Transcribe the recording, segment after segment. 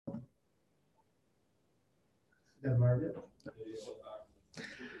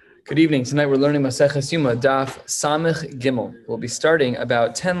Good evening. Tonight we're learning Maseches Yuma, Daf Samech Gimel. We'll be starting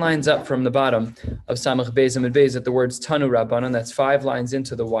about 10 lines up from the bottom of Samech Beis Amud Beis at the words Tanu Rabbanan. That's 5 lines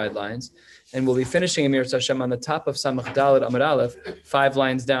into the wide lines. And we'll be finishing Amir Hashem on the top of Samech Dalet Amud Aleph, 5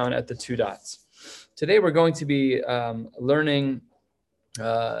 lines down at the 2 dots. Today we're going to be learning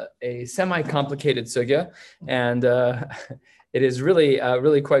a semi-complicated sugya, and it is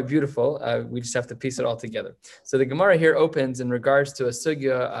really quite beautiful. We just have to piece it all together. So the Gemara here opens in regards to a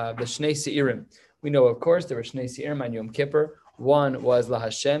sugya, the Shnei Seirim. We know, of course, there were Shnei Seirim on Yom Kippur. One was La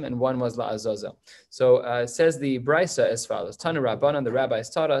Hashem and one was La Azazel. So says the Brisa as follows. Tanu Rabbanan, the rabbis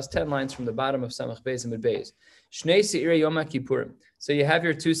taught us 10 lines from the bottom of Samech Beis Amud Beis. Shnei Seirei Yom Kippurim. So you have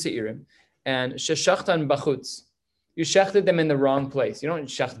your 2 Seirim, and Sheshachtan Bachutz. You shechted them in the wrong place. You don't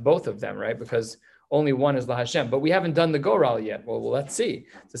shecht both of them, right? Because only one is La Hashem. But we haven't done the Goral yet. Well, let's see.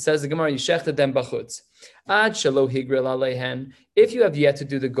 So it says the Gemara, you shechted them bachutz. Ad shelo higril alehen. If you have yet to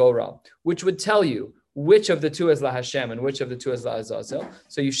do the Goral, which would tell you which of the 2 is La Hashem and which of the 2 is La Azazel.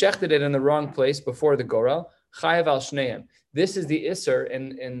 So you shechted it in the wrong place before the Goral. Chayav al shneim. This is the Isser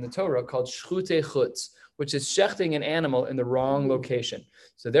in the Torah called shchute chutz, which is shechting an animal in the wrong location.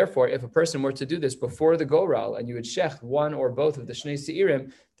 So therefore, if a person were to do this before the Goral and you would shecht one or both of the Shnei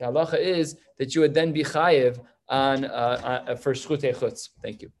Seirim, the halacha is that you would then be chayiv on for shchutei chutz.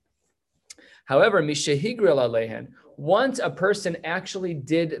 Thank you. However, mishehigril alehen, once a person actually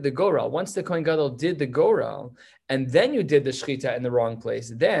did the Goral, once the Kohen Gadol did the Goral, and then you did the shechita in the wrong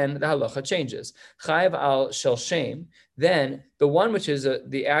place, then the halacha changes. Chayiv al shel shem, then the one which is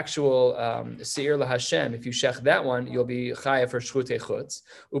the actual seir la Hashem, if you shech that one, you'll be chayiv for shchutei chutz.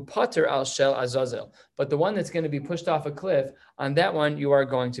 Upater al shel azazel, but the one that's going to be pushed off a cliff, on that one you are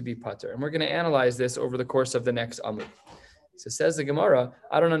going to be pater. And we're going to analyze this over the course of the next amud. So says the Gemara,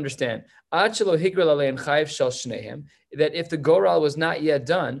 I don't understand. That if the Goral was not yet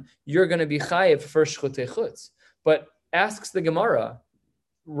done, you're going to be chayiv for shchutei chutz. But asks the Gemara,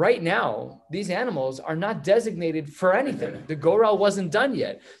 right now, these animals are not designated for anything. The Goral wasn't done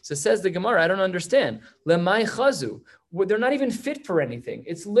yet. So says the Gemara, I don't understand. Lemai chazu. They're not even fit for anything.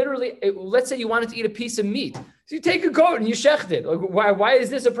 It's literally, let's say you wanted to eat a piece of meat. So you take a goat and you shecht it. Like, why is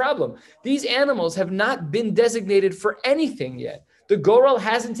this a problem? These animals have not been designated for anything yet. The Goral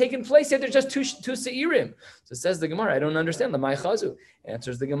hasn't taken place yet. There's just two Seirim. So says the Gemara, I don't understand. Lemai chazu.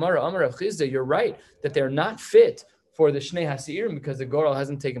 Answers the Gemara, Amar Rav Chizda, you're right, that they're not fit for the Shnei HaSeirim because the Goral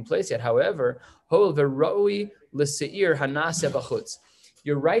hasn't taken place yet. However, Hol v'roi l'seir hanaseh b'chutz.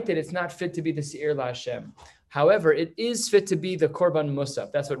 You're right that it's not fit to be the Seir la Hashem. However, it is fit to be the Korban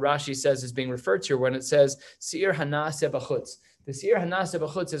Musaf. That's what Rashi says is being referred to when it says Seir hanaseh b'chutz. The Seir hanaseh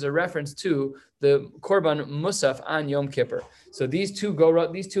b'chutz is a reference to the Korban Musaf on Yom Kippur. So these two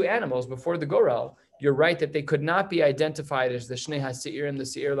animals before the Goral, you're right that they could not be identified as the Shnei HaSeirim, the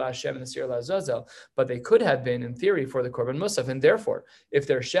Seir la Hashem, and the Seir la Azazel, but they could have been, in theory, for the Korban Musaf. And therefore, if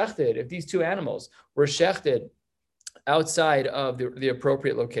they're shechted, if these 2 animals were shechted outside of the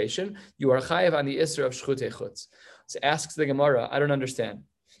appropriate location, you are chayiv on the Isra of shchutei chutz. So asks the Gemara, I don't understand.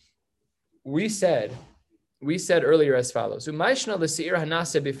 We said earlier as follows. We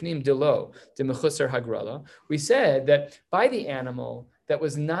said that by the animal that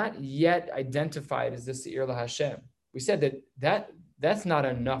was not yet identified as the Seir la Hashem, we said that's not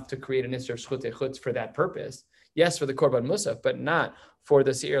enough to create an Isra of shchutei chutz for that purpose. Yes, for the Korban Musaf, but not for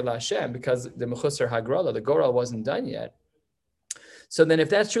the Seir la Hashem, because the Mechusar Hagrala, the Goral wasn't done yet. So then if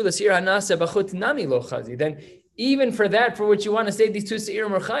that's true, the Seir hanaseh b'chutz nami lo chazi, then even for that, for which you want to say these 2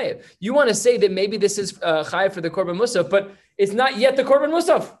 Seirim are chayiv, you want to say that maybe this is chayiv for the Korban Musaf, but it's not yet the Korban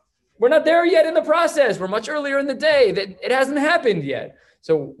Musaf. We're not there yet in the process. We're much earlier in the day, that it hasn't happened yet.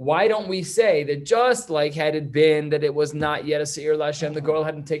 So why don't we say that just like had it been that it was not yet a Seir la Hashem, the Goral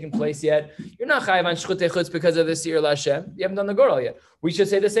hadn't taken place yet, you're not chayiv on shchutei chutz because of the Seir la Hashem. You haven't done the Goral yet. We should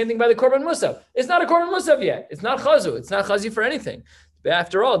say the same thing by the Korban Musaf. It's not a Korban Musaf yet. It's not chazu. It's not chazi for anything. But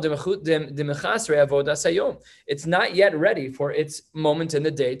after all, it's not yet ready for its moment in the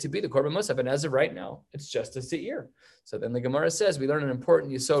day to be the Korban Musaf. And as of right now, it's just a Seir. So then the Gemara says, we learn an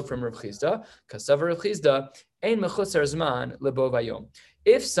important yisod from Rav Chizda. Kasav Rav Chizda, ein mechusar zman lebo vayom.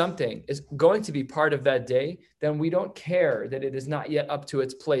 If something is going to be part of that day, then we don't care that it is not yet up to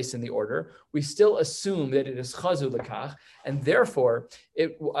its place in the order. We still assume that it is chazu l'kach, and therefore,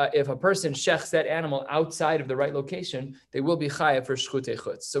 if a person shechs that animal outside of the right location, they will be chayav for shchutei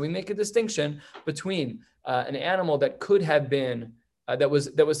chutz. So we make a distinction between an animal that could have been that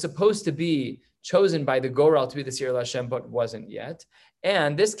was supposed to be chosen by the Goral to be the Seir la Hashem, but wasn't yet,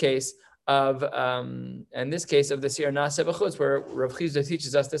 and this case of, in this case, of the Seir Nase B'chutz, where Rav Chizda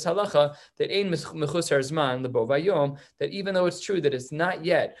teaches us this halacha, that ein mechusar zman lebo vayom, that even though it's true that it's not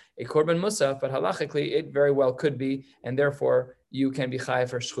yet a korban musaf, but halachically it very well could be, and therefore you can be chayav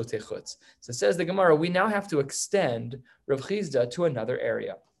for shchutei chutz. So says the Gemara, we now have to extend Rav Chizda to another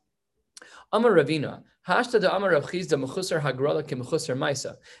area. Amar Ravina, Hashta da Amar Rav Chizda mechusar hagrala ke mechusar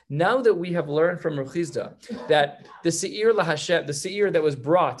maisa. Now that we have learned from Rav Chizda that the seir lahashem, the seir that was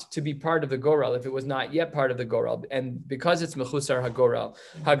brought to be part of the goral, if it was not yet part of the goral, and because it's mechusar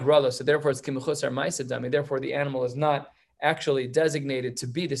hagrala, so therefore it's ke mechusar maisa dami, therefore the animal is not actually designated to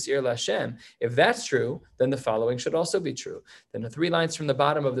be the seir lahashem. If that's true, then the following should also be true. Then the 3 lines from the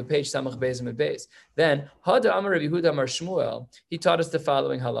bottom of the page, Samach Beis Amud Beis. Then Hada Amar Rav Yehuda Amar Shmuel, he taught us the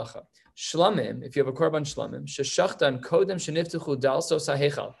following halacha. Shlamim, if you have a korban shlamim, sheshachtan kodem sheniftuchu dalsos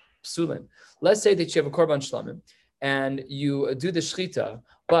hahechal psulim. Let's say that you have a korban shlamim and you do the shchita,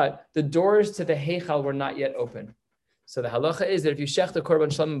 but the doors to the heichal were not yet open. So the halacha is that if you shech the korban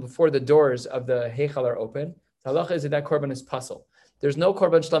shlamim before the doors of the heichal are open, the halacha is that korban is pasul. There's no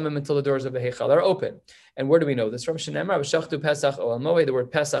korban shlamim until the doors of the heichal are open. And where do we know this from? Shenemar v'shachtu pesach ol moed. The word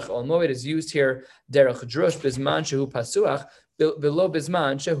pesach ol moed is used here derech drush bizman shehu pasuach below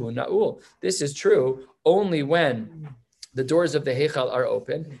bizman shehu naul. This is true only when the doors of the heichal are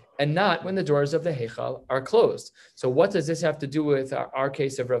open and not when the doors of the heichal are closed. So what does this have to do with our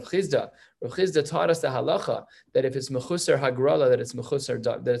case of Rav Chizda? Rav Chizda taught us the halacha that if it's mechusar hagrala, that it's mechusar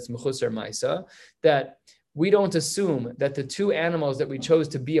maisa, that we don't assume that the 2 animals that we chose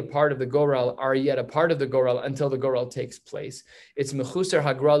to be a part of the goral are yet a part of the goral until the goral takes place. It's mechusar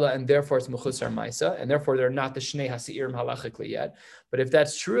hagrala, and therefore it's mechusar maisa, and therefore they're not the shnei hasi'irim halachically yet. But if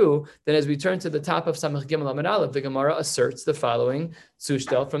that's true, then as we turn to the top of Samach Gimel Amud Aleph, the Gemara asserts the following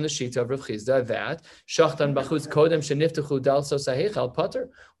zushtel from the Shita of Rav Chizda that shachtan bachutz kodem sheniftuchu dalsos hahechal pater.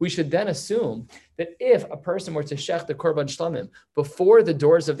 We should then assume that if a person were to shech the korban shlamim before the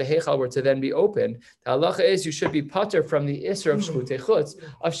doors of the heichal were to then be opened, the halacha is you should be pater from the isra of shchutei chutz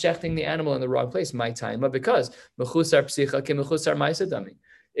of shechting the animal in the wrong place. My time, but because mechusar psicha ke mechusar ma'aseh dami.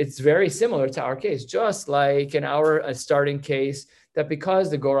 It's very similar to our case, just like in our starting case, that because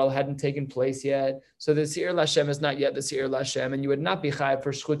the goral hadn't taken place yet, so the seir l'Hashem is not yet the seir l'Hashem, and you would not be chayav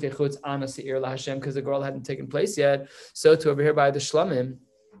for shchutei chutz on a seir l'Hashem because the goral hadn't taken place yet. So to over here by the shlamim,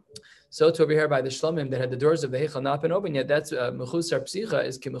 that had the doors of the heichal not been open yet, that's mechusar psicha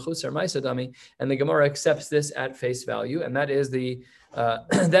is ki mechusar ma'aseh dami, and the Gemara accepts this at face value, and that is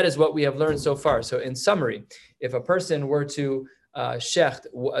that is what we have learned so far. So in summary, if a person were to shecht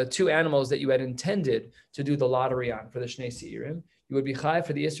 2 animals that you had intended to do the lottery on for the Shnei Seirim, you would be chayav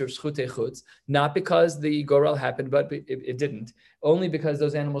for the Isser of Shchutei Chutz, not because the goral happened, but it didn't, only because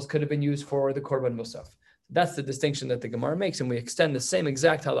those animals could have been used for the Korban Musaf. That's the distinction that the Gemara makes, and we extend the same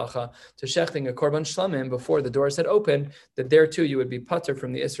exact halacha to shechting a korban shlamim before the doors had opened, that there too you would be pater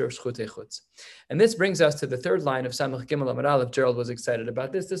from the Isra of Shchutei Chutz. And this brings us to the 3rd line of Samach Gimel Amud Aleph. Gerald was excited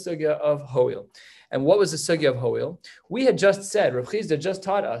about this, the sugya of Hoil. And what was the sugya of Hoil? We had just said, Rav Chizda just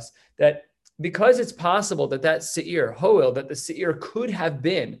taught us that because it's possible that seir, Hoil, that the seir could have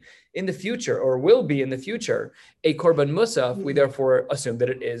been in the future or will be in the future a korban musaf, we therefore assume that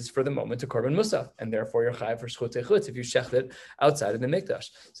it is for the moment a korban musaf, and therefore you're chayav for shchutei chutz if you shecht it outside of the mikdash.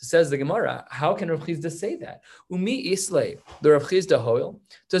 So says the Gemara, how can Rav Chizda say that? Umi islay, the Rav Chizda Hoil.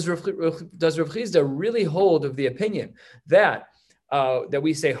 Does Rav Chizda really hold of the opinion that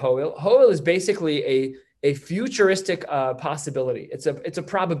we say Hoil? Hoil is basically a futuristic possibility. It's a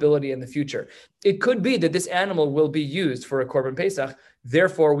probability in the future. It could be that this animal will be used for a korban pesach.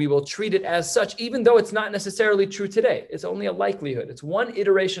 Therefore, we will treat it as such, even though it's not necessarily true today. It's only a likelihood. It's one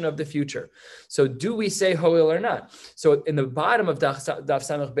iteration of the future. So do we say Hoil or not? So in the bottom of Daf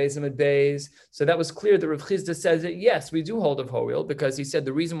Samach Beis Amud Beis, so that was clear that Rav Chizda says that yes, we do hold of Hoil, because he said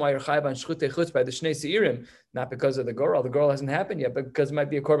the reason why you're chayav on Shchutei Chutz by the Shnei Seirim, not because of the goral hasn't happened yet, but because it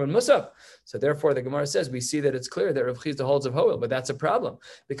might be a korban musaf. So therefore, the Gemara says we see that it's clear that Rav Chizda holds of Hoil, but that's a problem,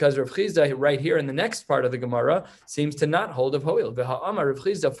 because Rav Chizda right here in the next part of the Gemara seems to not hold of Hoil. Amar Rav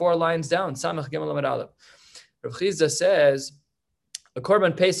Chizda, 4 lines down, Samach Gimel Amud Aleph. Rav Chizda says, a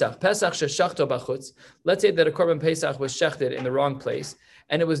korban pesach sheshachto bachutz. Let's say that a korban pesach was shechted in the wrong place,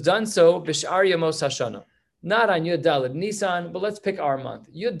 and it was done so b'shar yamos hashana, not on Yud Daled Nisan, but let's pick our month,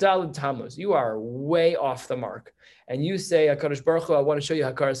 Yud Daled Tammuz. You are way off the mark, and you say, HaKadosh Baruch Hu, I want to show you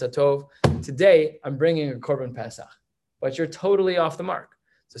Hakaras Hatov. Today, I'm bringing a korban pesach, but you're totally off the mark.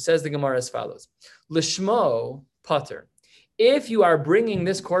 So says the Gemara as follows: Lishmo pater. If you are bringing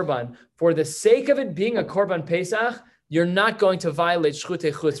this korban for the sake of it being a korban pesach, you're not going to violate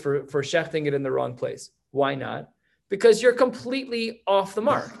shchutei chutz for shechting it in the wrong place. Why not? because you're completely off the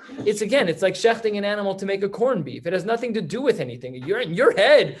mark. It's like shechting an animal to make a corned beef. It has nothing to do with anything. You're in your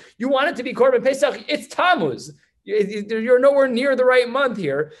head, you want it to be Korban Pesach. It's Tammuz. You're nowhere near the right month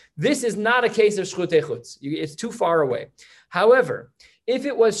here. This is not a case of Shchutei Chutz. It's too far away. However, if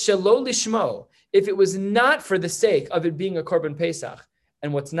it was Shelo Lishmo, if it was not for the sake of it being a Korban Pesach,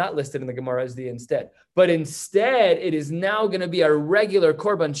 and what's not listed in the Gemara is the instead. But instead, it is now going to be a regular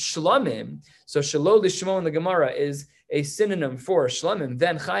Korban Shlamim. So Shelo Lishmo in the Gemara is a synonym for Shlamim,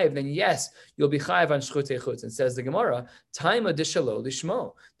 then Chayiv, then yes, you'll be Chayiv on Shchutei Chutz. And says the Gemara, Taima de Shelo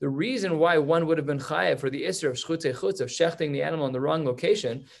Lishmo. The reason why one would have been Chayiv for the Isser of Shchutei Chutz, of shechting the animal in the wrong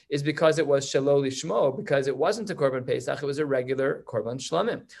location, is because it was Shelo Lishmo, because it wasn't a Korban Pesach, it was a regular Korban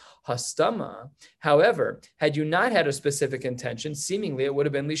Shlamim. Hastama, however, had you not had a specific intention, seemingly it would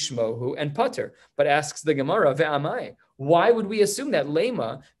have been Lishmohu and Pater. But asks the Gemara, Ve'amai, why would we assume that?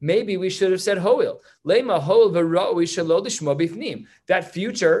 Lema, maybe we should have said Hoil. Lema, Hoil, Ve'ra'ui, Shelo Lishmo Bifnim. That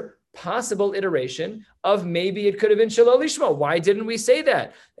future possible iteration of maybe it could have been Shelo Lishmo. Why didn't we say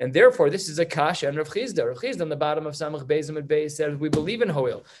that? And therefore, this is a kasha and Rav Chizda. Rav Chizda on the bottom of Samach Beis Amud Beis says we believe in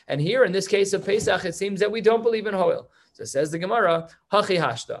Hoil. And here in this case of Pesach, it seems that we don't believe in Hoil. So says the Gemara, Hachi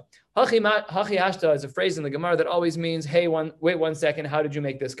Hashta. Hachi Hashta is a phrase in the Gemara that always means, hey, wait 1 second, how did you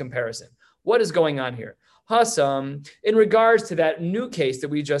make this comparison? What is going on here? Hasam, in regards to that new case that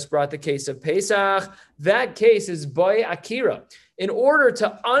we just brought, the case of Pesach, that case is Boy Akira. In order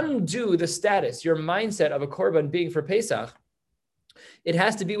to undo the status, your mindset of a korban being for Pesach, it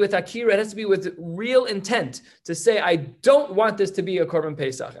has to be with Akira, it has to be with real intent to say, I don't want this to be a Korban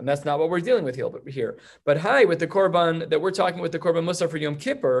Pesach. And that's not what we're dealing with here. But hi, with the Korban that we're talking with the Korban Musaf for Yom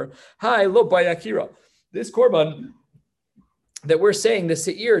Kippur, hi, lo by Akira. This Korban that we're saying the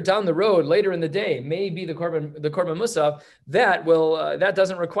seir down the road later in the day may be the korban musaf, that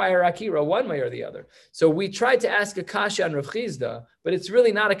doesn't require akira one way or the other. So we tried to ask a kasha on Rav Chizda, but it's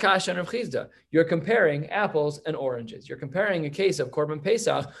really not a kasha on Rav Chizda. You're comparing apples and oranges. You're comparing a case of korban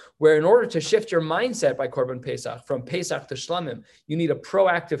pesach, where in order to shift your mindset by korban pesach from pesach to shlamim, you need a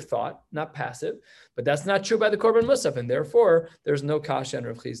proactive thought, not passive. But that's not true by the korban musaf, and therefore there's no kasha on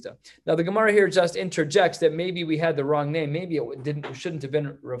Rav Chizda. Now the Gemara here just interjects that maybe we had the wrong name. Maybe it shouldn't have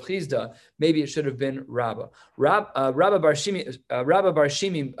been Rav Chizda. Maybe it should have been Rabba. Rabba Bar Shimi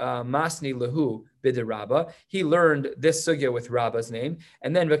Masni Lahu B'de Rabba. He learned this sugya with Rabba's name,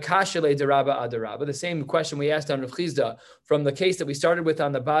 and then V'kashele de Rabba ad Rabba. The same question we asked on Rav Chizda from the case that we started with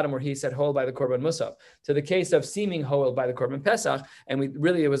on the bottom, where he said Hoel by the korban musaf, to the case of seeming Hoel by the korban pesach, and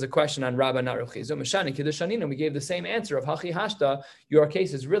it was a question on Rabba, not Rav Chizda. Mashani Kiddushanina, we gave the same answer of Hachi Hashta. Your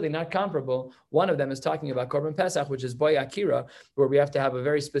case is really not comparable. One of them is talking about korban pesach, which is Boy Akira, where we have to have a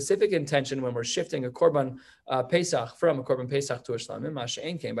very specific intention when we're shifting a korban pesach from a korban pesach to a shlamim.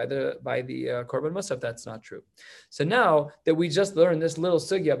 Masha'en came by the korban musaf. That's not true. So now that we just learned this little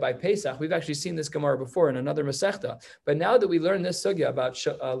sugya by Pesach, we've actually seen this Gemara before in another Masechta. But now that we learned this sugya about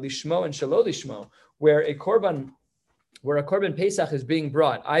lishmo and shelo lishmo, where a korban Pesach is being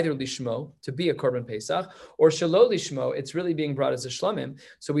brought either lishmo to be a korban Pesach, or shelo lishmo, it's really being brought as a shlamim.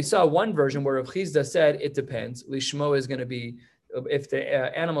 So we saw one version where Rav Chizda said it depends. Lishmo is going to be if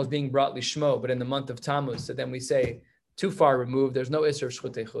the animal is being brought lishmo, but in the month of Tammuz, so then we say too far removed, there's no Isser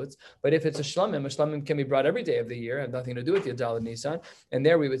Shchutei Chutz. But if it's a shlamim can be brought every day of the year, have nothing to do with Yadal and Nisan. And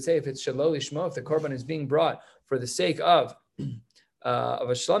there we would say if it's Shelo Lishmo, if the korban is being brought for the sake of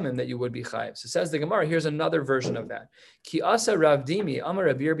a shlamim, that you would be chayiv. So says the Gemara, here's another version of that. Ki asa Rav Dimi, Amar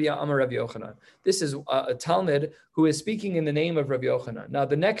Rav Yirmiyah, Amar Rav Yochanan. This is a Talmud who is speaking in the name of Rav Yochanan. Now,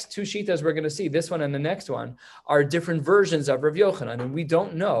 the next two shitas we're going to see, this one and the next one, are different versions of Rav Yochanan, and we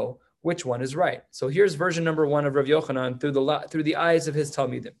don't know which one is right. So here's version number one of Rav Yochanan through the eyes of his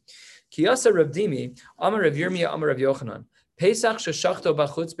Talmidim. Ki asa Rav Dimi, Amar Rav Yirmiyah, Amar Rav Yochanan. Pesach sheshachto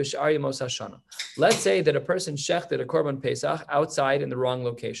bachutz b'sh'ar yemos hashana. Let's say that a person shechted a korban Pesach outside in the wrong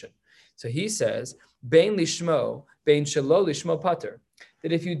location. So he says, bein lishmo, bein shelo lishmo pater.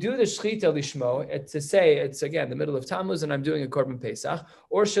 That if you do the shchita lishmo, to say it's again the middle of Tammuz and I'm doing a korban Pesach,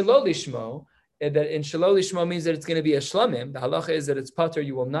 or shelo lishmo, that in shelo lishmo means that it's going to be a shlamim. The halacha is that it's pater.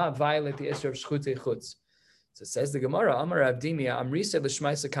 You will not violate the issue of shchutei chutz. So it says the Gemara, Amar Avdimia, Amrise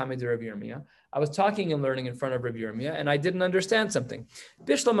l'shmaisa kamei de Rav Yirmiyah. I was talking and learning in front of Rav Yirmiyah, and I didn't understand something.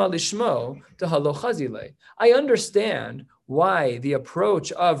 Bishlama lishmo to halochazile. I understand why the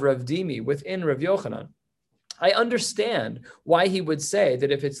approach of Rav Dimi within Rav Yochanan I understand why he would say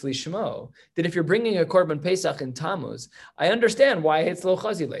that if it's lishmo, that if you're bringing a korban pesach in Tammuz, I understand why it's lo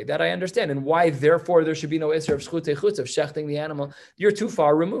chazile. That I understand, and why therefore there should be no isser of shchutei chutz, of shechting the animal. You're too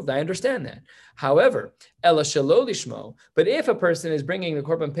far removed. I understand that. However, ela shelo lishmo. But if a person is bringing the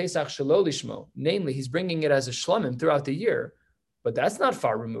korban pesach shelo lishmo, namely he's bringing it as a shlamim throughout the year, but that's not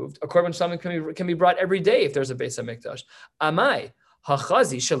far removed. A korban shlamim can be brought every day if there's a Beis Hamikdash. Amai.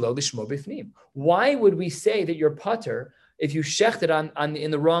 Why would we say that you're putter if you shecht it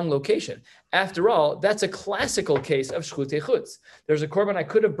in the wrong location? After all, that's a classical case of shchutei chutz. There's a korban I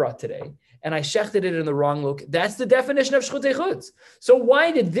could have brought today, and I shechted it in the wrong location. That's the definition of shchutei chutz. So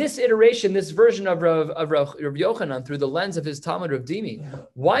why did this iteration, this version of Rav Yochanan, through the lens of his Talmud Rav Dimi,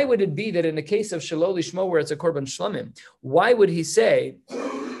 why would it be that in the case of shelo lishmo, where it's a korban shlamim, why would he say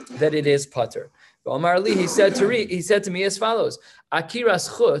that it is putter? Omar Ali, he said to me as follows: Akiras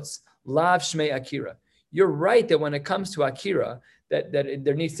chutz lav shmei akira. You're right that when it comes to akira, that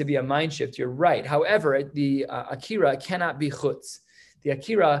there needs to be a mind shift. You're right. However, the akira cannot be chutz. The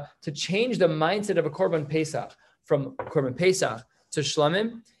akira, to change the mindset of a korban pesach from korban pesach to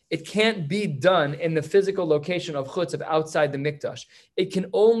shlamim, it can't be done in the physical location of chutz, of outside the mikdash. It can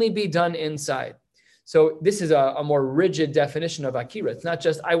only be done inside. So this is a more rigid definition of akira. It's not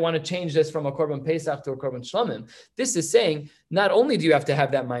just, I want to change this from a korban pesach to a korban shlamim. This is saying, not only do you have to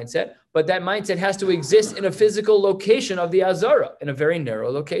have that mindset, but that mindset has to exist in a physical location of the azara, in a very narrow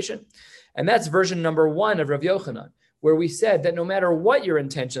location. And that's version number 1 of Rav Yochanan, where we said that no matter what your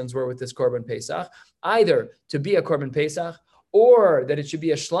intentions were with this korban pesach, either to be a korban pesach or that it should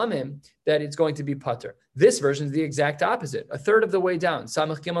be a shlamim, that it's going to be pater. This version is the exact opposite, a third of the way down.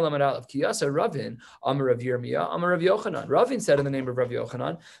 Samach Gimel Amar Aleph Kiyasa Ravin Amar Rav Yirmiyah Amar Rav Yochanan. Ravin said in the name of Rav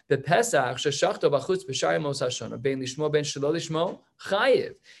Yochanan, "Bepesach sheshachto b'chutz b'shayim mos hashana ben lishmo ben shelo lishmo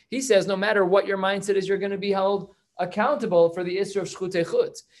chayiv." He says, no matter what your mindset is, you're going to be held accountable for the issue of shchutei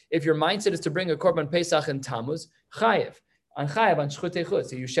chutz. If your mindset is to bring a korban pesach in Tammuz, chayiv. On chayav, on shchutei chutz.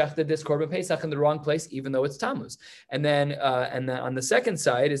 So you shechted this korban pesach in the wrong place, even though it's Tammuz. And then on the second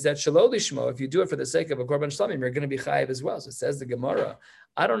side is that shelo lishmo. If you do it for the sake of a korban shlamim, you're going to be chayav as well. So it says the Gemara,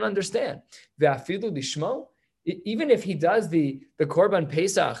 I don't understand. Ve'afilu lishmo. Even if he does the korban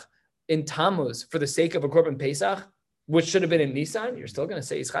pesach in Tammuz for the sake of a korban pesach, which should have been in Nisan, you're still going to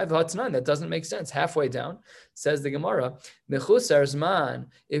say Yischai v'hatzanan. That doesn't make sense. Halfway down, says the Gemara, Mechusar zman,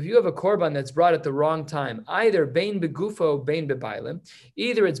 if you have a korban that's brought at the wrong time, either bein begufo, bein bebailim,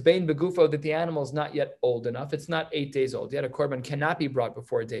 either it's bein begufo that the animal is not yet old enough, it's not 8 days old yet, a korban cannot be brought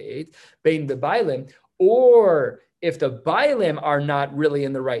before day 8, bein bebailim, or if the bailim are not really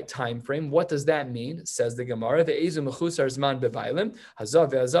in the right time frame, what does that mean? Says the Gemara, ve'ezu mechusar zman bebailim,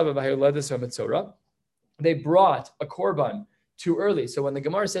 hazav ve'azav v'hayoledes v'metzora. They brought a korban too early. So when the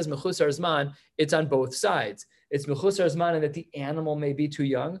Gemara says mechusar zman, it's on both sides. It's mechusar zman in that the animal may be too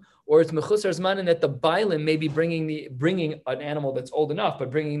young, or it's mechusar zman in that the bailim may be bringing an animal that's old enough,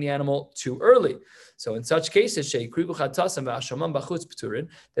 but bringing the animal too early. So in such cases, that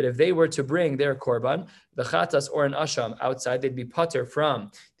if they were to bring their korban, the chatas or an asham outside, they'd be pater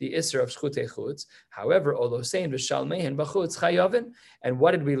from the isser of shchutei chutz. However, olosein v'shalmehen b'chutz chayavin. And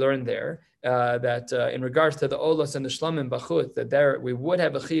what did we learn there? That in regards to the olos and the shlamim b'chutz, that there we would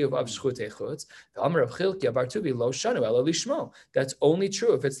have a chiyuv of shchutei chutz. The amar of Chilkiya bar Tuvi lo shanu ela lishmo. That's only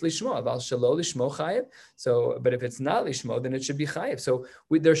true if it's lishmo. Aval shelo lishmo chayiv. So, but if it's not lishmo, then it should be chayiv. So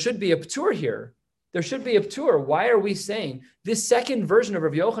there should be a p'tur here. There should be a p'tur. Why are we saying this second version of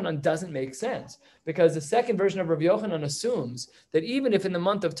Rav Yochanan doesn't make sense? Because the second version of Rav Yochanan assumes that even if in the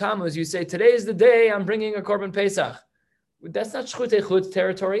month of Tammuz you say, today is the day I'm bringing a korban pesach, that's not shchutei chutz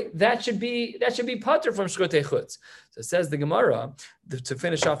territory. That should be pater from shchutei chutz. So it says the Gemara, to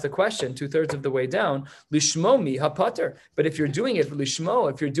finish off the question, 2/3 of the way down, lishmo mi ha-pater. But if you're doing it for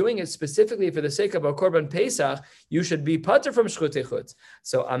lishmo, if you're doing it specifically for the sake of a korban pesach, you should be pater from shchutei chutz.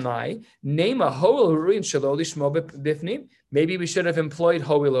 So amai nema hoel ruin shelo lishmo bifnim. Maybe we should have employed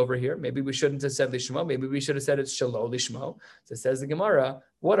hoel over here. Maybe we shouldn't have said lishmo. Maybe we should have said it's shelo lishmo. So it says the Gemara,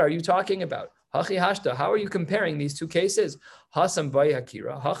 what are you talking about? Hachi hashta. How are you comparing these two cases? Hasam bay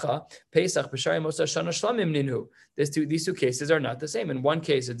hakira, hacha pesach b'shayim mos hashana shlamim ninhu. These two cases are not the same. In one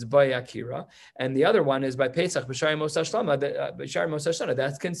case, it's by akira, and the other one is by pesach b'shayim mos hashana.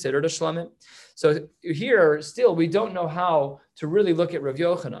 That's considered a shlamim. So here, still, we don't know how to really look at Rav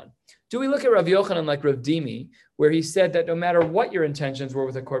Yochanan. Do we look at Rav Yochanan like Rav Dimi, where he said that no matter what your intentions were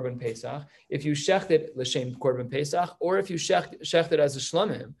with a korban pesach, if you shecht it l'shem korban pesach, or if you shecht it as a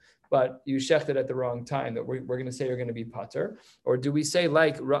shlamim, but you shecht it at the wrong time, that we're going to say you're going to be pater? Or do we say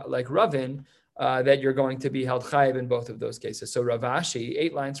like Ravin, that you're going to be held chayiv in both of those cases. So Rav Ashi,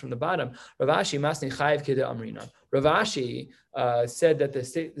 8 lines from the bottom, Rav Ashi masni chayiv kida amrina. Rav Ashi said that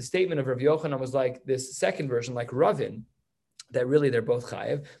the statement of Rav Yochanan was like this second version, like Ravin, that really they're both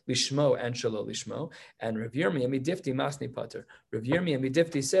chayiv, lishmo and shelo lishmo. And Rav Yirmiyah midifti masni pater. Rav Yirmiyah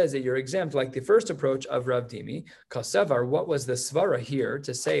midifti says that you're exempt, like the first approach of Rav Dimi. Kasevar, what was the svara here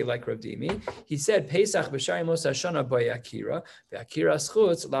to say like Rav Dimi? He said, Pesach b'shari mos hashana b'yakira, v'akira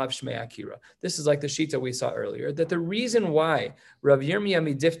schutz lav shmei akira. This is like the shita we saw earlier, that the reason why Rav Yirmiyah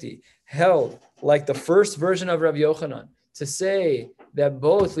midifti held like the first version of Rav Yochanan to say that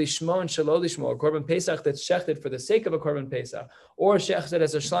both lishmo and shelo lishmo, a korban pesach that's shechted for the sake of a korban pesach, or shechted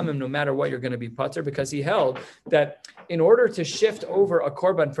as a shlamim, no matter what, you're going to be pater, because he held that in order to shift over a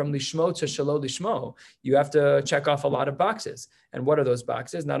korban from lishmo to shelo lishmo, you have to check off a lot of boxes. And what are those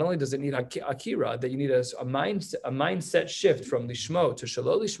boxes? Not only does it need akira, that you need a mindset shift from lishmo to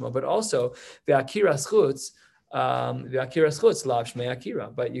shelo lishmo, but also the akira schutz. The akira schutz lav shmei akira,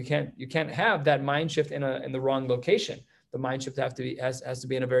 but you can't have that mind shift in the wrong location. The mind shift has to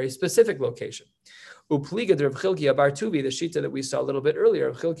be in a very specific location. Upliga de Rav Chilkiah bar Tuvi, the shita that we saw a little bit earlier,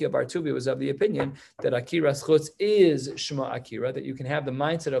 Rav Chilkiah bar Tuvi was of the opinion that akira schutz is shma akira, that you can have the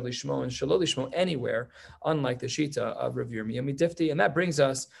mindset of lishmo and shelo lishmo anywhere, unlike the shita of Rav Yirmiyah midifti. And that brings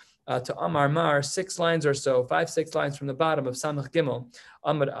us to Amar Mar, 6 lines or so, 5-6 lines from the bottom of Samach Gimel,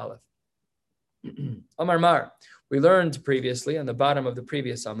 Amud Aleph. Amar Mar. We learned previously on the bottom of the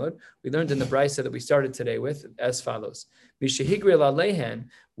previous Amud, we learned in the Brisa that we started today with as follows. Mishahigri lehen,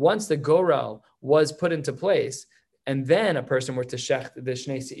 once the Goral was put into place, and then a person were to shech the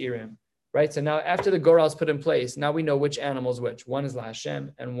Shnei Seirim, right? So now after the Goral is put in place, now we know which animal's which. One is La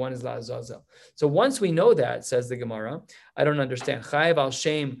Hashem and one is La Azazel. So once we know that, says the Gemara, I don't understand. Chayiv al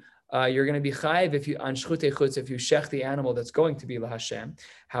Shem, you're going to be chayiv if you on shchutei chutz if you shech the animal that's going to be La Hashem.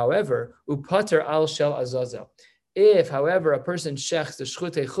 However, upater al shel Azazel. If, however, a person shechs the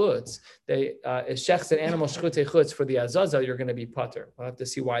shchutei chutz, they shechs an animal shchutei chutz for the azazel, you're going to be pater. We'll have to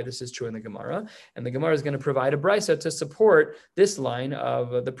see why this is true in the Gemara, and the Gemara is going to provide a brisa to support this line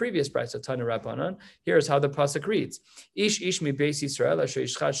of the previous brisa Tanu Rabbanan. Here's how the pasuk reads: Ish mi beis Yisrael asher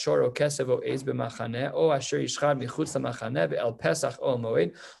yishchad shor o kesev o eiz b'machaneh o asher yishchad michutz lamachaneh ve'el pesach o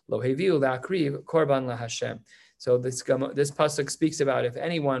moed lo heviu la'akriv korban laHashem. So this pasuk speaks about if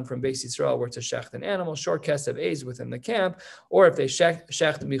anyone from Beis Yisrael were to shecht an animal, short kesev eiz within the camp, or if they shecht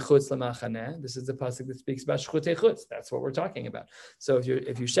michutz lamachaneh. This is the pasuk that speaks about shchutei chutz. That's what we're talking about. So if you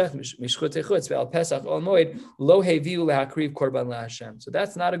shecht mishchutei chutz ve'al pesach ol moed lo heviu lehakriv korban laHashem. So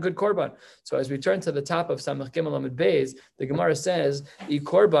that's not a good korban. So as we turn to the top of Samach Gimel Amud Beis, the Gemara says e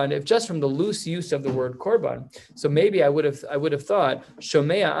korban. If just from the loose use of the word korban, so maybe I would have thought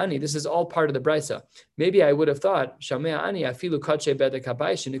shomea ani. This is all part of the brisa. Maybe I would have thought Shamea ani afilu kache bedek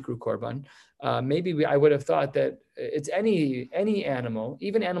habayis shenikru korban. Maybe I would have thought that it's any animal,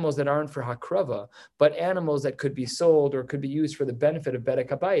 even animals that aren't for hakrava, but animals that could be sold or could be used for the benefit of bedek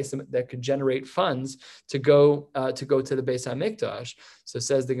habayis that could generate funds to go to the Beis Hamikdash. So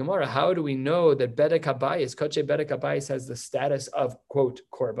says the Gemara, how do we know that bedek habayis, kache bedek habayis, has the status of quote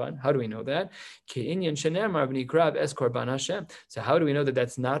korban? How do we know that? Ke'inyan shenemar v'nikrav es korban Hashem. So how do we know that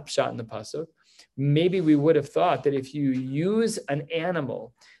that's not pshat in the pasuk? Maybe we would have thought that if you use an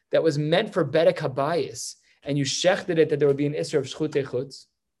animal that was meant for bedek habayis and you shechted it, that there would be an isser of shchutei chutz.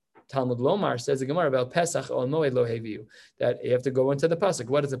 Talmud Lomar says the Gemara about Pesach ol moed lo heviu, that you have to go into the pasuk.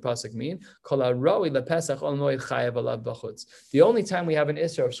 What does the pasuk mean? Kol haroi lePesach ol moed chayav alav b'chutz. The only time we have an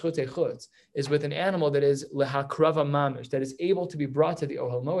isser of shchutei chutz is with an animal that is lehakrava mamish, that is able to be brought to the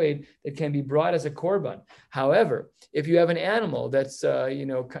ohel moed, that can be brought as a korban. However, if you have an animal that's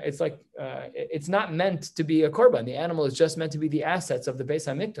it's like it's not meant to be a korban. The animal is just meant to be the assets of the Beis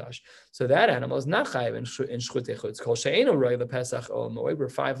Hamikdash. So that animal is not chayav in shchutei chutz. Kol she'eino roi lePesach ol moed. We're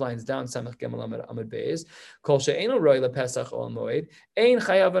 5 lines down. Samach Gimel Amud Beis. Kol she'eino roi lePesach ol moed. Ein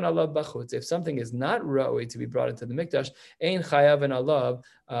chayav and alav b'chutz. If something is not roi to be brought into the mikdash, ein chayav and alav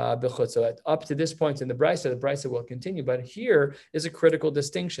b'chutz. So up to this point in the brisa will continue. But here is a critical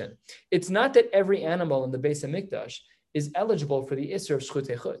distinction. It's not that every animal in the Beis Hamikdash is eligible for the Isser of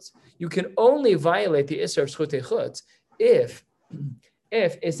Shchutei Chutz. You can only violate the Isser of Shchutei Chutz if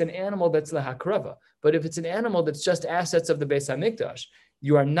it's an animal that's lehakrava. But if it's an animal that's just assets of the Beis Hamikdash,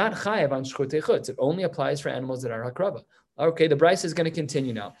 you are not chayav on Shchutei Chutz. It only applies for animals that are hakrava. Okay, the brisa is going to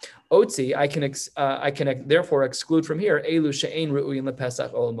continue now. Otzi, I can therefore exclude from here elu she'ein ru'uyin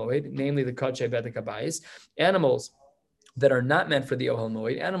lePesach ol moed, namely the kache bedek habayis, animals that are not meant for the ohel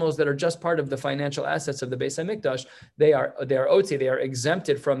moed, animals that are just part of the financial assets of the Beis Hamikdash, they are otzi, they are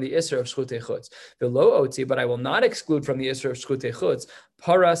exempted from the isser of shchutei chutz. The lo otzi, but I will not exclude from the isser of shchutei chutz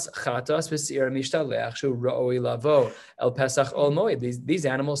Paras chatas v'seir mishtalech shu ra'oi lavo el pesach ol moed. These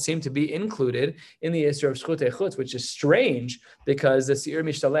animals seem to be included in the Isra of Shchutei Chutz, which is strange because the seir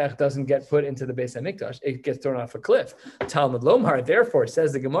mishtalech doesn't get put into the Beis Hamikdash; it gets thrown off a cliff. Talmud Lomar, therefore,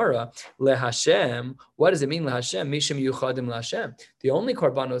 says the Gemara, leHashem. What does it mean leHashem? Mishim yuchadim leHashem. The only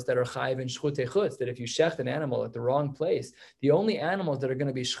korbanos that are chayiv in Shchutei Chutz, that if you shecht an animal at the wrong place, the only animals that are going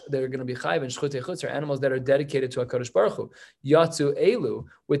to be chayiv in Shchutei Chutz are animals that are dedicated to HaKadosh Baruch Hu. Yatzu elu,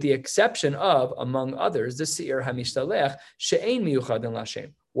 with the exception of, among others, the seir hamishtalech she'ein miyuchadim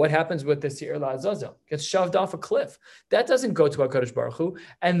leHashem. What happens with the Seir La'azazel? Gets shoved off a cliff. That doesn't go to HaKadosh Baruch Hu.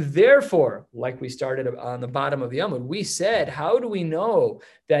 And therefore, like we started on the bottom of the Amud, we said, how do we know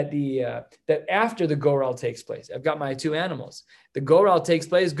that that after the Goral takes place? I've got my two animals. The Goral takes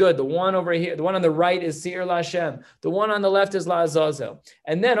place, good. The one over here, the one on the right is Seir La'Hashem. The one on the left is La'azazel.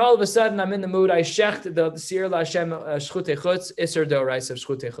 And then all of a sudden, I'm in the mood, I shecht the Seir La'Hashem Shchutei Chutz, Isser D'Oraisa of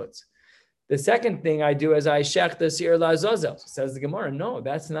Shchutei Chutz. The second thing I do is I shech the seir la'azazel. Says the Gemara, no,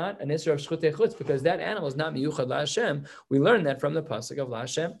 that's not an isra of shchutei chutz because that animal is not miyuchad la'Hashem. We learned that from the pasuk of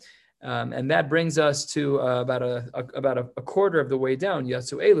la'Hashem, and that brings us to about a quarter of the way down.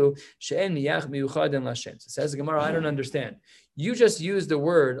 Yatsu elu she'en miyach miyuchadim la'Hashem. So says the Gemara, I don't understand. You just use the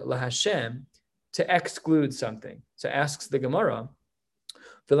word la'Hashem to exclude something. So asks the Gemara,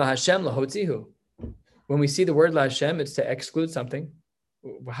 v'la'Hashem lahotzihu. When we see the word la'Hashem, it's to exclude something.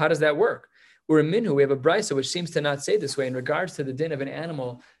 How does that work? Or in Minhu, we have a brisa which seems to not say this way. In regards to the din of an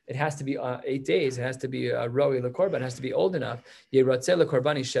animal, it has to be 8 days. It has to be roi lekorban. It has to be old enough. Yeratzeh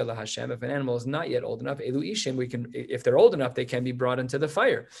lekorbani shel Hashem. If an animal is not yet old enough, elu ishim, we can. If they're old enough, they can be brought into the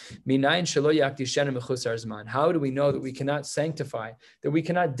fire. Minayin shelo yakdishenu mechusar zman. How do we know that we cannot sanctify, that we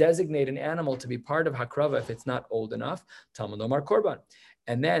cannot designate an animal to be part of hakrava if it's not old enough? Talmud Omar korban.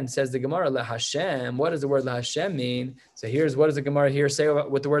 And then says the Gemara, LeHashem, what does the word LeHashem mean? So here's what does the Gemara here say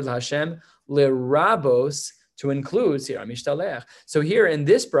with the word LeHashem? Lerabos, to include Seir Mishtalech. So here in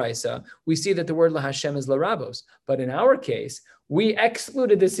this brisa, we see that the word LeHashem is Lerabos. But in our case, we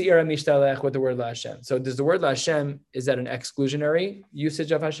excluded the Seir Mishtalech with the word LeHashem. So does the word LeHashem, is that an exclusionary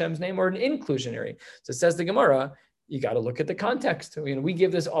usage of Hashem's name or an inclusionary? So it says the Gemara, you got to look at the context. We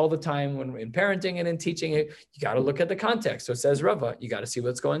give this all the time when in parenting and in teaching it. You got to look at the context. So it says Rava, you got to see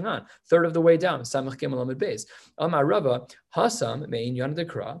what's going on. Third of the way down, Samach Gimel Amud Beis. Amar Rava, Hasam mein Yana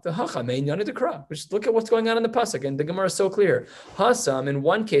Dekra, the Hacha mein Yana Dekra. Just look at what's going on in the pasuk, and the Gemara is so clear. Hasam, in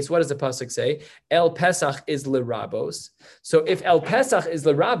one case, what does the pasuk say? El Pesach is Lerabos. So if El Pesach is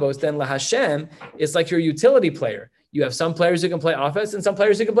Lerabos, then LaHashem is like your utility player. You have some players who can play offense and some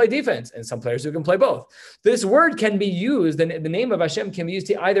players who can play defense and some players who can play both. This word can be used, and the name of Hashem can be used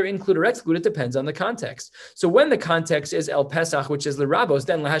to either include or exclude. It depends on the context. So when the context is El Pesach, which is Lerabos,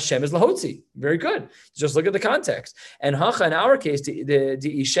 then Hashem is Lahotzi. Very good. Just look at the context. And Hacha, in our case, the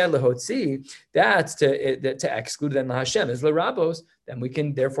Ishe Lahotzi, that's to exclude. Then Hashem is Lerabos. Then we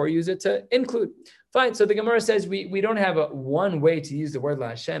can therefore use it to include. Fine. So the Gemara says we don't have one way to use the word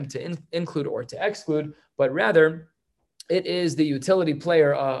Hashem to include or to exclude, but rather it is the utility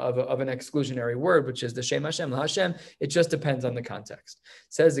player of an exclusionary word, which is the Shem Hashem, Hashem. It just depends on the context.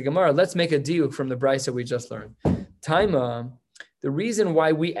 Says the Gemara, let's make a diuk from the brisa we just learned. Taima, the reason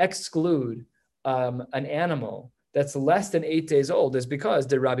why we exclude an animal that's less than 8 days old is because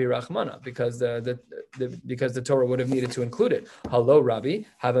the Rabbi Rachmana, because the Torah would have needed to include it. Hello, Rabbi,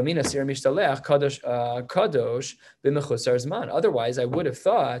 havamina sir mishtalech kadosh b'mechusar zman. Otherwise, I would have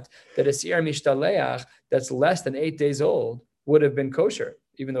thought that a sir mishtalech that's less than 8 days old would have been kosher,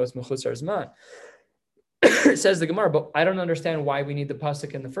 even though it's mechusar zman. Says the Gemara, but I don't understand why we need the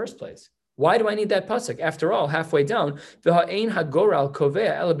pasuk in the first place. Why do I need that pasuk? After all, halfway down, v'ha'ein hagoral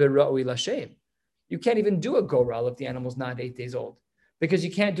kovea el b'ra'ui l'shem. You can't even do a goral if the animal's not 8 days old, because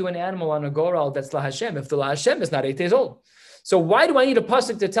you can't do an animal on a goral that's LaHashem if the LaHashem is not 8 days old. So why do I need a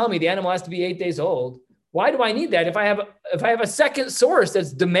pasuk to tell me the animal has to be 8 days old? Why do I need that if I have a second source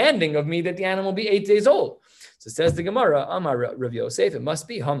that's demanding of me that the animal be 8 days old? So says the Gemara, Amar Rav Yosef, it must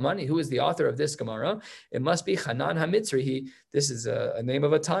be Hamani, who is the author of this Gemara. It must be Hanan HaMitzri. This is a name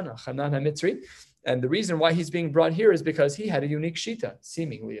of a Tana, Hanan HaMitzri. And the reason why he's being brought here is because he had a unique shita,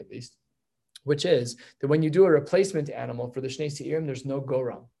 seemingly at least, which is that when you do a replacement animal for the Shnei Seirim, there's no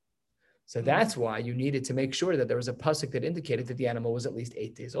goram. So that's why you needed to make sure that there was a pasuk that indicated that the animal was at least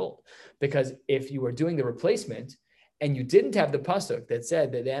 8 days old. Because if you were doing the replacement and you didn't have the pasuk that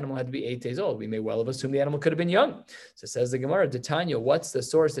said that the animal had to be 8 days old, we may well have assumed the animal could have been young. So says the Gemara, Detanya, what's the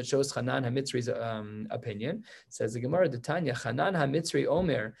source that shows Hanan HaMitzri's opinion? Says the Gemara, Detanya, Hanan HaMitzri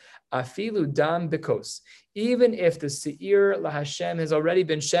Omer, Afilu dam bekos. Even if the Seir LaHashem has already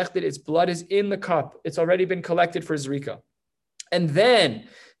been shechted, its blood is in the cup, it's already been collected for Zrika. and then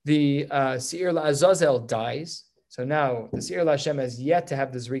the Seir LaAzazel dies. So now the Seir LaHashem has yet to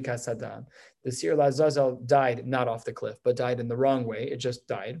have the Zrikas Hadam. The Seir LaAzazel died not off the cliff, but died in the wrong way. It just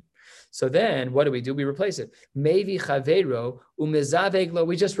died. So then what do? We replace it. Mevi Chavero umezaveglo.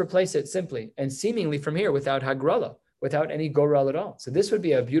 We just replace it simply and seemingly from here without Hagrala, without any goral at all. So this would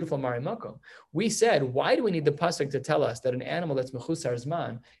be a beautiful marimakom. We said, why do we need the pasuk to tell us that an animal that's mechusar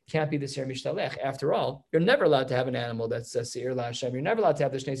zman can't be the seir mishtalech? After all, you're never allowed to have an animal that's a seir laHashem. You're never allowed to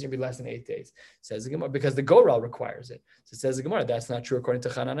have the shnei seir be less than 8 days. Says the Gemara, because the goral requires it. So says the Gemara, that's not true according to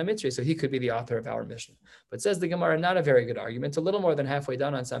Chanan HaMitzri. So he could be the author of our Mishnah. But says the Gemara, not a very good argument. A little more than halfway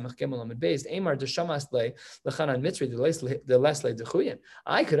down on Samach Gimel Amud Beis. Amar deshamas le leChanan Mitzri the less le dechuyin.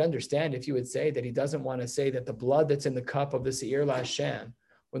 I could understand if you would say that he doesn't want to say that the blood that's in the cup of the seir laHashem,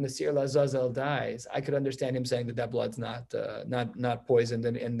 when the Seir LaAzazel dies, I could understand him saying that blood's not poisoned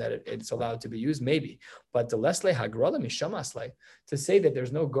and that it's allowed to be used, maybe. But the lesle hagrala mishamasle, to say that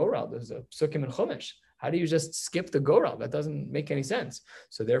there's no goral, there's a psukim and chumash. How do you just skip the goral? That doesn't make any sense.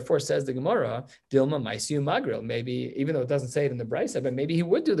 So therefore, says the Gemara, Dilma Maisiu Magril. Maybe, even though it doesn't say it in the Brisa, but maybe he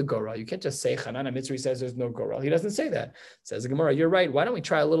would do the goral. You can't just say Chanan HaMitzri says there's no goral. He doesn't say that. Says the Gemara, you're right. Why don't we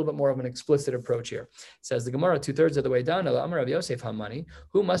try a little bit more of an explicit approach here? Says the Gemara, 2/3 of the way down, Amar Rav Yosef Hamani,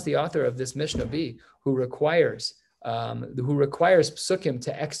 who must the author of this Mishnah be, who requires psukim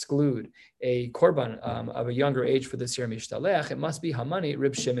to exclude a korban of a younger age for the Seir Mishtalech? It must be Hamani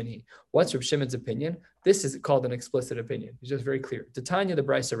Rib Shimoni. What's Rib Shimon's opinion? This is called an explicit opinion. It's just very clear. Tanya the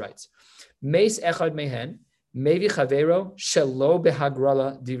Brisa writes, Meis echad mehen, mevi chavero shelo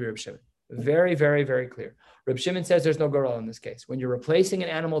behagrala divi Rib Shimon. Very, very, very clear. Reb Shimon says there's no goral in this case. When you're replacing an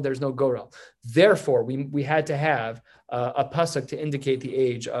animal, there's no goral. Therefore, we had to have a pasuk to indicate the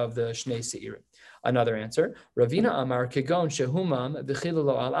age of the Shnei Seirim. Another answer, Ravina Amar Kegon Shehumam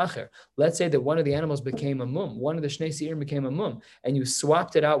V'chilalo al Acher. Let's say that one of the animals became a mum, one of the Shnei Seirim became a mum, and you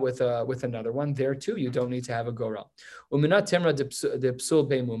swapped it out with another one. There too, you don't need to have a goral. Uminat Timra de Psul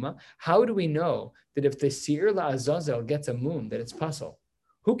Beimuma. How do we know that if the Seir LaAzazel gets a mum, that it's pasul?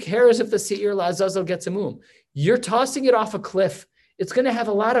 Who cares if the Seir LaAzazel gets a mum? You're tossing it off a cliff. It's going to have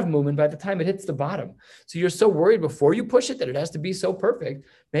a lot of movement by the time it hits the bottom. So you're so worried before you push it that it has to be so perfect.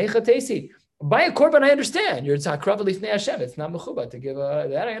 Meichatesi. By a korban, I understand. You're tzakra v'lifnei Hashem. It's not mechuba to give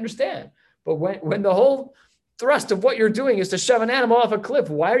that. I understand. But when the whole thrust of what you're doing is to shove an animal off a cliff,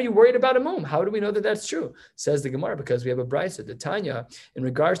 why are you worried about a mum? How do we know that that's true? Says the Gemara, because we have a brisa, the Tanya, in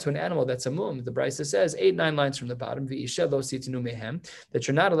regards to an animal that's a mum. The brisa says 8-9 lines from the bottom, v'isha lo sitinu mehem, that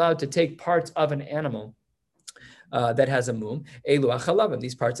you're not allowed to take parts of an animal that has a mum. Elu achalavim,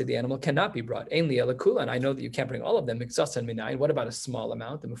 these parts of the animal cannot be brought. Ein li elakula, and I know that you can't bring all of them. Mikzasan minayin. What about a small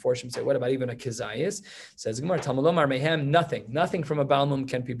amount? The Meforshim say, what about even a kizayis? Says the Gemara, Talmulomar mehem, nothing from a baal mum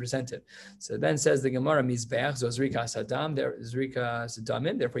can be presented. So then says the Gemara, mizbeach zo zrikas hadam, there zrikas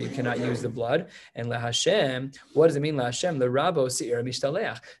damim, therefore you cannot use the blood. And laHashem, what does it mean laHashem? The rabo seir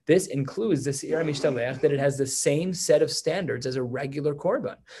mishtaleach. This includes the seir mishtaleach, that it has the same set of standards as a regular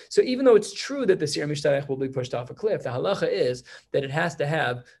korban. So even though it's true that the seir mishtaleach will be pushed off a cliff, the halacha is that it has to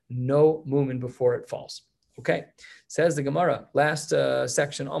have no movement before it falls. Okay, says the Gemara, last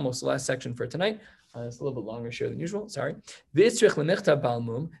section, almost the last section for tonight. It's a little bit longer share than usual. Sorry. I needed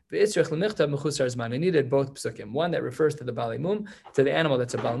both psukim. One that refers to the bali mum, to the animal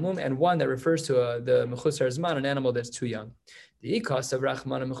that's a bal mum, and one that refers to the mechusar zman, an animal that's too young. The ikas of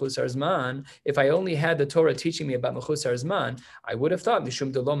Rachman and Mechusar Zman, if I only had the Torah teaching me about Mechusar Zman, I would have thought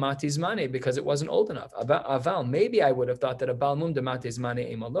Mishum de lo mati zmane, because it wasn't old enough. Aval, maybe I would have thought that a balmum de mati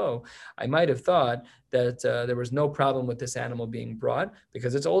zmane emalo. I might have thought that there was no problem with this animal being brought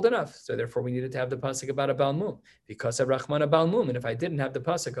because it's old enough. So therefore, we needed to have the pasuk about a balmum. Because of Rachman a balmum, and if I didn't have the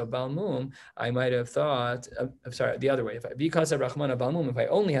pasuk of balmum, I might have thought. The other way. Because of Rachman a balmum, if I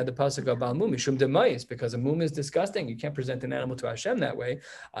only had the pasuk of balmum, Mishum de mais, because a mum is disgusting. You can't present an animal to Hashem that way.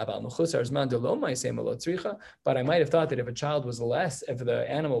 But I might have thought that if a child was less, if the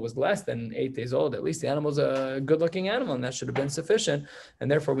animal was less than 8 days old, at least the animal's a good-looking animal, and that should have been sufficient. And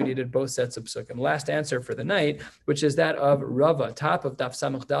therefore, we needed both sets of psukim. Last answer for the night, which is that of Rava, top of Daf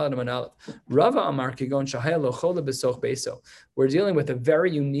Samach Daled Amud Aleph. Rava Amar Kigon Shahaya Lo Chola B'Soch Beiso. We're dealing with a very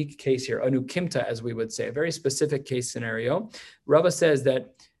unique case here, a nukimta, as we would say, a very specific case scenario. Rava says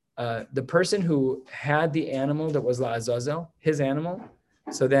that the person who had the animal that was la'azazel, his animal,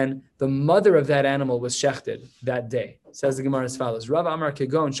 So then the mother of that animal was shechted that day. Says the Gemara as follows: Rav Amar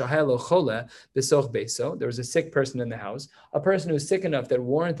Kegon Shahelo Chole Besoch Beso. There was a sick person in the house, a person who was sick enough that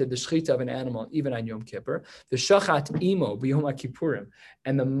warranted the shechita of an animal even on Yom Kippur. The Shachat Imo B'Yom Kippurim,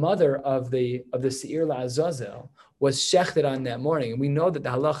 and the mother of the Seir LaAzazel was shechted on that morning. And we know that the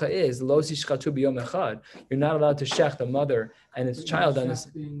halacha is Lo Sishchatu B'Yom Echad. You're not allowed to shecht a mother and its child on this. So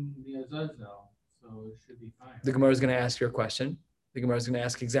it should be fine. The Gemara is going to ask your question. The Gemara is going to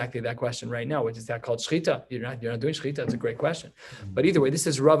ask exactly that question right now, which is that called shechita. You're not doing shechita. It's a great question. But either way, this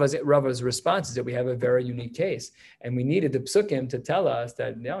is Rava's response is that we have a very unique case. And we needed the psukim to tell us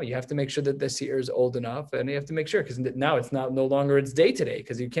that, no, you have to make sure that the seir is old enough, and you have to make sure, because now it's no longer its day today,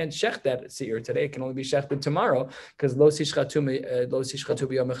 because you can't shecht that seir today. It can only be shechted tomorrow, because lo sishchatu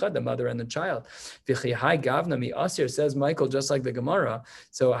b'yom echad, the mother and the child. V'chihai gavna mi asir, says Michael, just like the Gemara.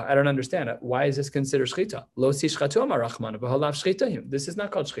 So I don't understand. Why is this considered shechita? Lo sishchatu amar Rachmana v'halav shechita. This is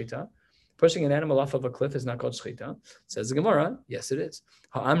not called shechita. Pushing an animal off of a cliff is not called shechita. Says the Gemara, yes, it is.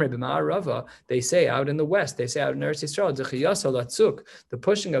 Ha'amre b'ma'ar Rava, they say out in the west, they say out in Eretz Yisrael, the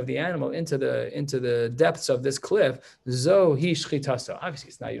pushing of the animal into the depths of this cliff, zo hi shechitasa. Obviously,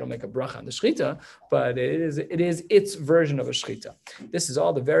 it's not, you don't make a bracha on the shechita, but it is its version of a shechita. This is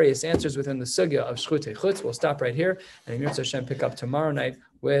all the various answers within the sugya of shchutei chutz. We'll stop right here, and Emir Hashem pick up tomorrow night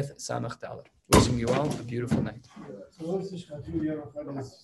with Samach Dalet. Wishing you all a beautiful night.